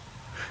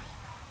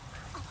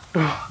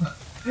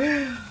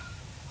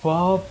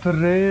 बाप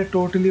रे,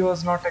 totally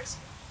was not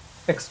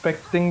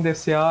expecting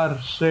this यार,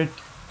 shit,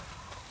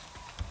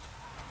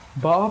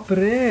 बाप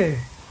रे।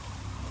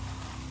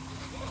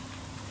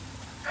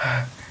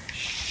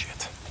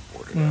 Shit.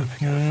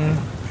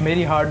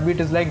 मेरी हार्ट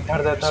बीट इज लाइक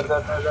धड़ धड़ धड़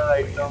धड़ धड़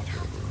राइट नाउ।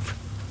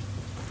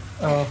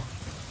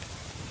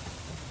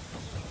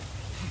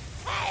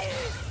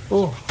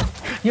 ओह,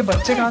 ये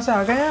बच्चे कहाँ से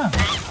आ गए हैं?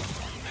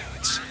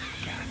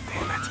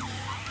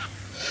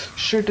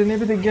 शिट, इन्हें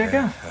भी दिख गया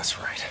क्या? That's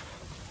right.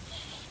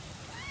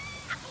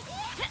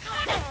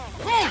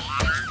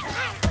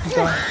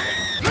 जाओ,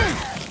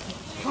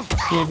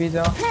 ये भी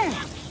जाओ।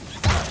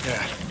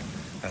 Yeah,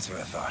 that's what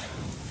I thought.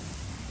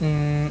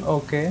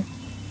 Okay.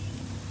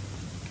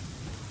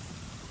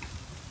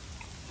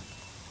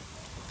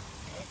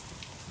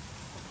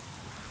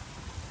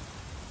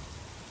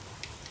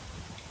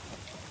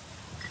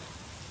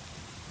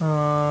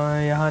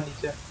 यहाँ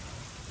नीचे।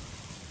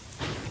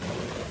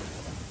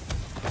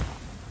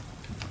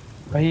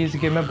 भाई इस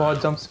गेम में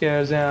बहुत जंप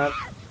स्केयर्स हैं यार।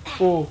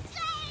 ओह,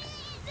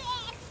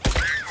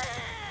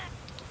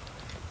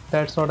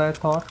 that's what I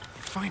thought.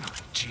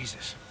 Finally,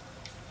 Jesus.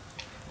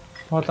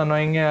 बहुत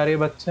अनोइंग है यार ये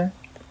बच्चे।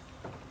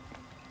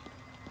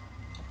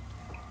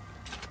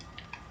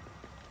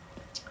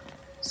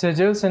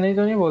 सिजिल से नहीं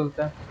तो नहीं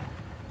बोलते,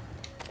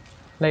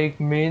 लाइक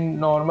मेन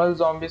नॉर्मल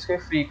ज़ॉम्बीज के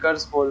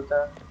फ्रीकर्स बोलते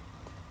हैं।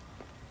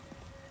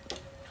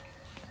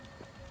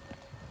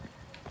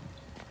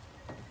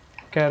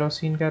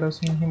 कैरोसिन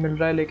कैरोसिन ही मिल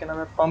रहा है, लेकिन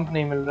हमें पंप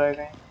नहीं मिल रहा है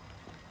कहीं।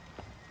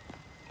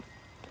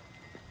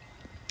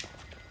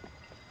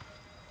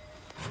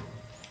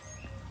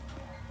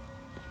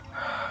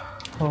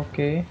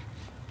 ओके,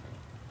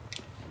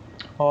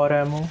 और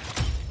एमो।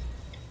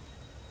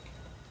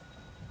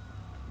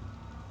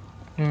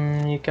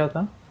 ये क्या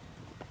था?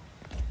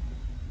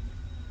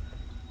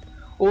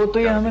 ओ, तो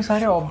ये हमें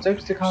सारे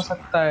ऑब्जेक्ट्स दिखा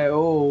सकता है।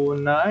 ओ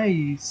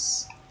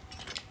नाइस,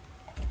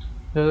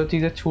 जो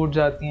चीज़ें छूट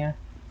जाती हैं।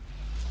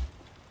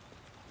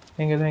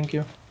 Thank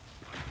you.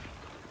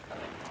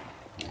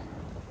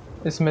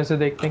 इसमें से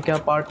देखते हैं क्या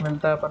पार्ट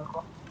मिलता है अपन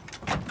को।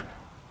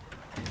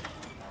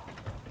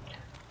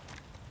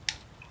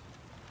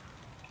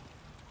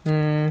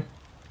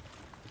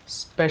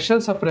 स्पेशल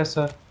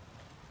सप्रेसर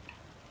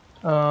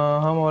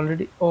हम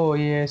ऑलरेडी, ओ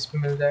ये इस पे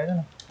मिल जाएगा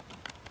ना।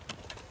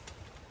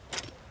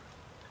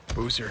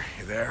 Boozer,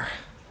 you there?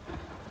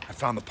 I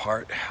found the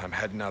part. I'm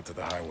heading out to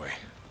the highway.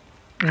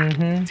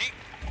 Rippers!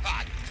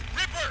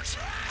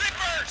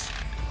 Rippers!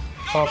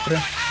 बाप रे,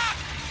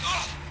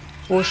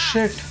 oh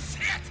shit,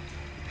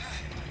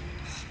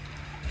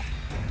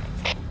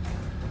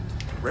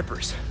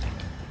 Rippers.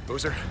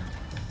 Boozer?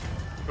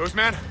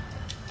 Boozman?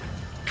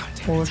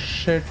 Oh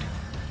shit,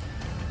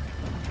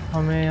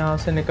 हमें यहाँ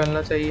से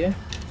निकलना चाहिए।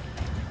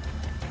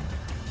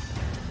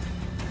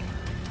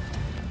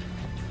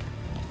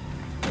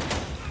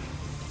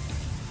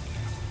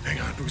 Hang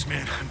on,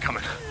 Boozman. I'm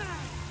coming.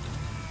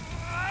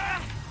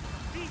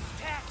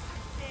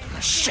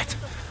 Shit!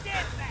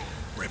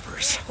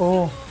 Rippers.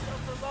 Oh,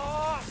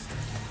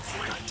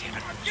 God damn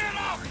it.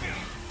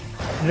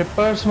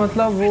 Reapers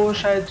मतलब वो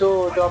शायद जो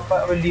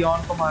आप लियोन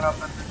को मारा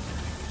अपन ने।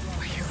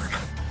 I hear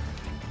him.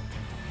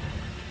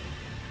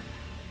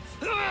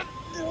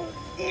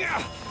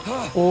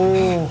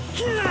 Oh,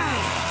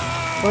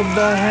 what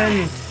the hell?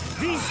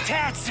 These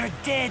tats are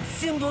dead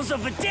symbols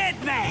of a dead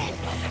man.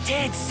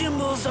 Dead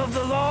symbols of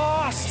the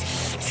lost.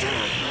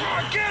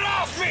 Get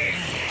off me!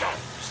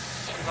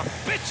 The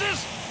bitches!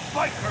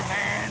 Biker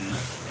man!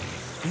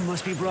 You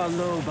must be brought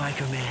low,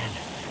 biker man.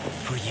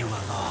 For you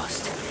are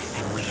lost,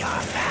 and we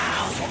are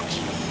found.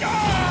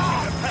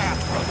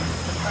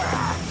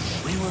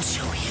 We will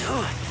show you.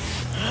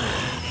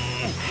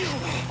 You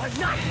are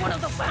not one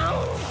of the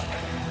found.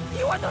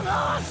 You are the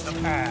lost. The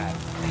path.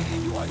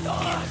 You are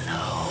lost.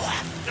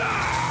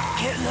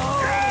 Get low.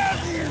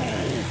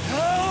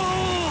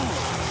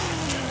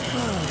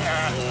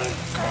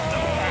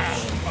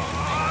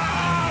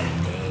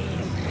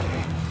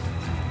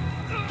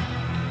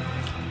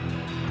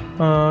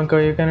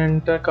 You can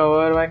enter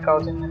cover by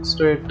crouching next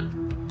to it.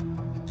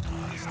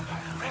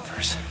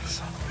 Rippers,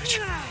 son of a bitch.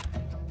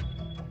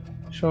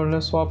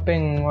 Shoulder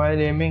swapping while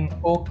aiming.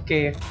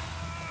 Okay.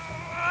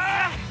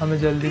 हमें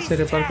जल्दी से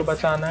ripper को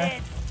बचाना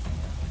है.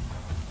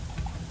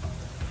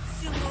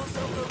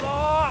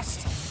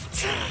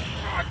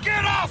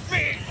 Get off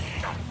me!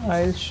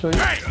 I'll show you.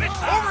 Hey,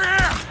 over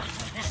here!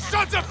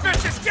 Sons of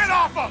bitches, get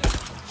off him!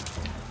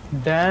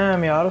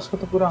 Damn यार उसको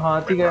तो पूरा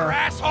हाथ ही गया.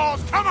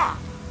 Assholes, come on!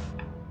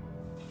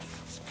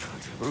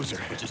 Boozer.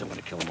 Bitches, I'm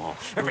gonna kill them all.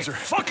 Every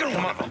fucking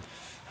one of them!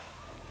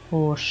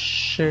 Oh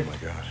shit. Oh my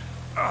god.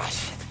 Oh,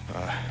 shit.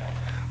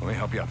 Let me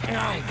help you up. I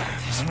got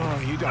this. No,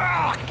 you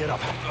don't. Get up.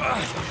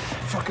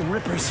 Fucking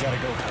rippers. Gotta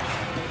go.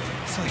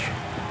 It's like...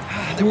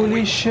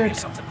 Holy shit.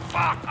 Something.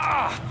 Fuck!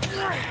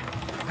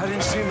 I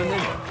didn't see them,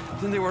 and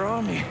then they were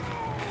on me.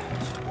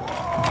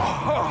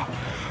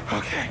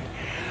 Okay.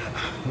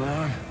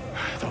 Mom,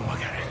 Don't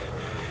look at it.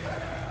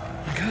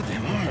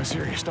 goddamn arm. I'm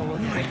serious. Don't look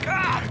at it.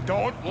 God!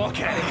 Don't look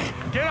at it!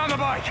 Get on the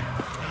bike!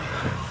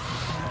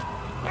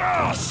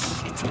 Oh,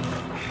 shit!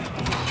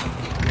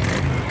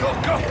 Go,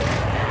 go!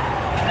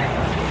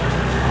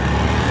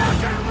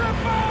 Fucking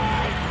Ripper!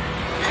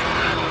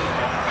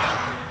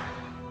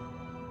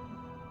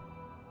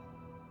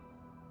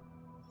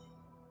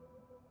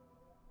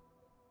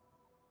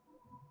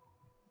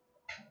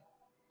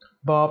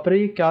 बाप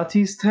रे क्या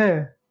चीज था.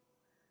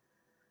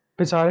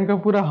 बेचारे का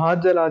पूरा हाथ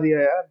जला दिया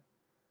यार.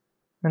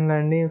 And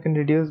landing you can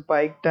reduce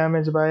bike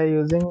damage by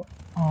using.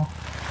 Oh.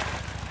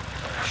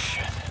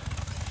 Shit.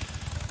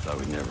 Thought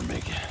we'd never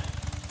make it.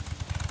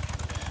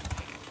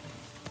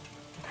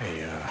 Hey,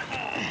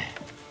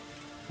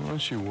 why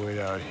don't you wait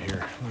out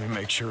here? Let me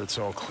make sure it's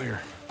all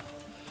clear.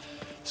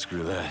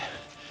 Screw that.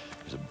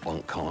 There's a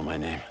bunk calling my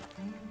name.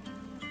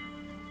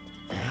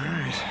 All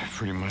right.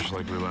 Pretty much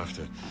like we left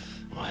it.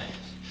 Why?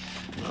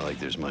 Not like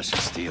there's much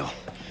to steal.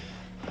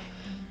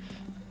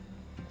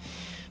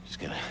 Just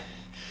gonna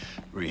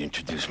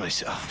reintroduce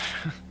myself.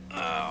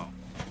 Oh,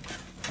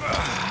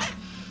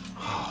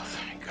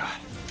 thank God.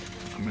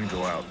 I'm gonna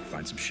go out and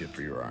find some shit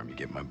for your arm. You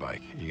get my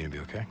bike. You gonna be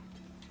okay?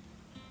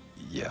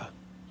 Yeah.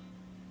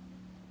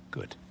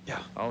 Good. Yeah.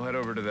 I'll head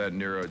over to that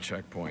Nero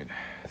checkpoint.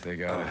 They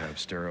gotta have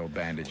sterile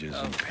bandages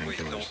and Wait,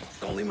 painkillers.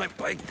 don't leave my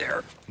bike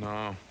there.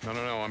 No.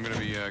 I'm gonna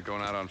be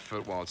going out on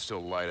foot while it's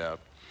still light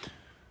out.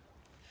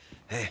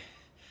 Hey,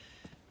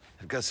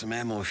 I've got some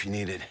ammo if you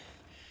need it.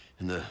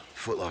 In the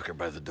footlocker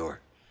by the door.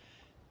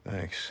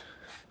 Thanks.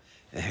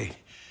 Hey,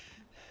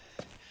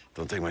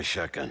 don't take my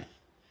shotgun.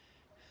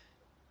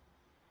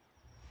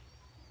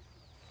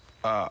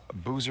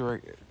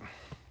 Boozer.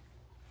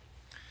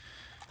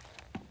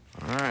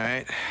 All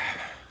right.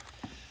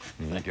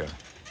 Here you go.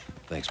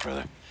 Thanks,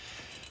 brother.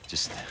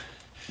 Just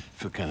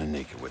feel kind of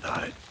naked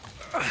without it.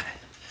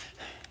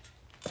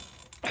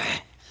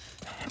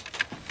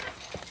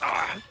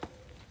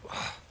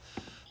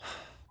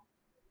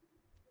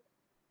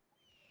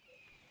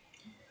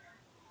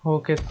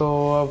 Okay तो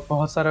अब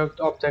बहुत सारा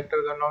objective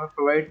करना है.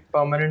 Provide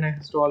permanent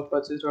access to all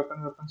purchased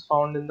weapons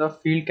found in the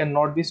field can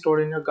not be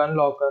stored in your gun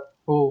locker.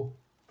 हो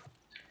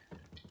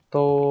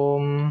तो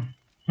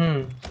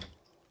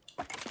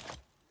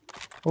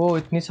ओ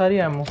इतनी सारी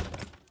एमो.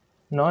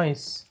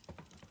 नाइस.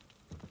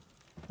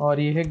 और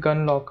ये है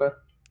गन लॉकर.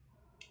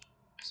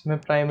 इसमें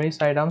प्राइमरी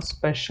साइड आर्म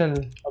स्पेशल.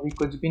 अभी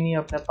कुछ भी नहीं है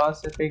अपने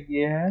पास, सिर्फ एक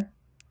ये है.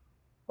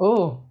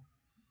 ओह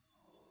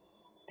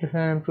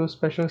इम्प्रूव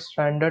स्पेशल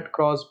स्टैंडर्ड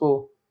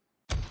क्रॉसबो.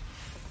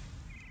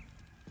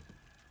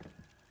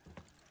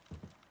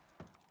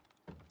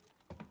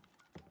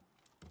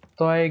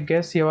 तो आई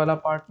गेस ये वाला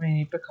पार्ट मैं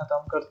यहीं पे ख़त्म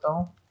करता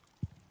हूँ.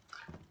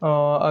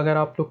 अगर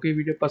आप लोग की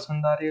वीडियो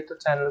पसंद आ रही है तो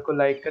चैनल को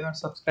लाइक करें और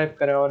सब्सक्राइब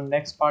करें और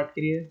नेक्स्ट पार्ट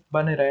के लिए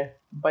बने रहें.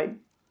 बाय.